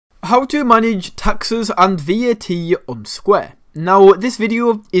how to manage taxes and VAT on Square. Now, this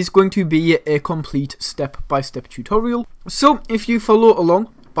video is going to be a complete step-by-step tutorial, so if you follow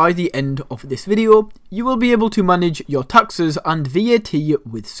along, by the end of this video, you will be able to manage your taxes and VAT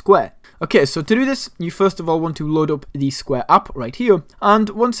with Square. Okay, so to do this, you first of all want to load up the Square app right here, and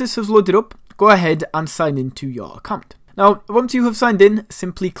once this has loaded up, go ahead and sign into your account. Now, once you have signed in,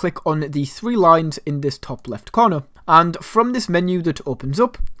 simply click on the three lines in this top left corner, and from this menu that opens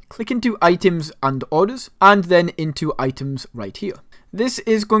up, click into Items and Orders, and then into Items right here. This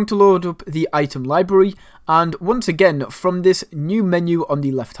is going to load up the item library, and once again, from this new menu on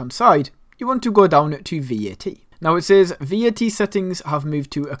the left hand side, you want to go down to VAT. Now it says VAT settings have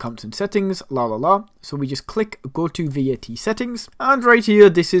moved to accounts and settings, so we just click go to VAT settings, and right here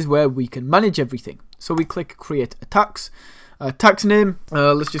this is where we can manage everything. So we click create a tax name,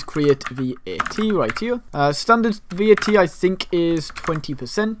 let's just create VAT right here. Standard VAT I think is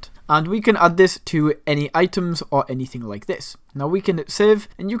 20%, and we can add this to any items or anything like this. Now we can hit save,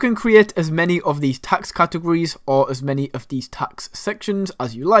 and you can create as many of these tax categories or as many of these tax sections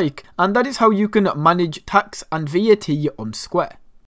as you like, and that is how you can manage tax and VAT on Square.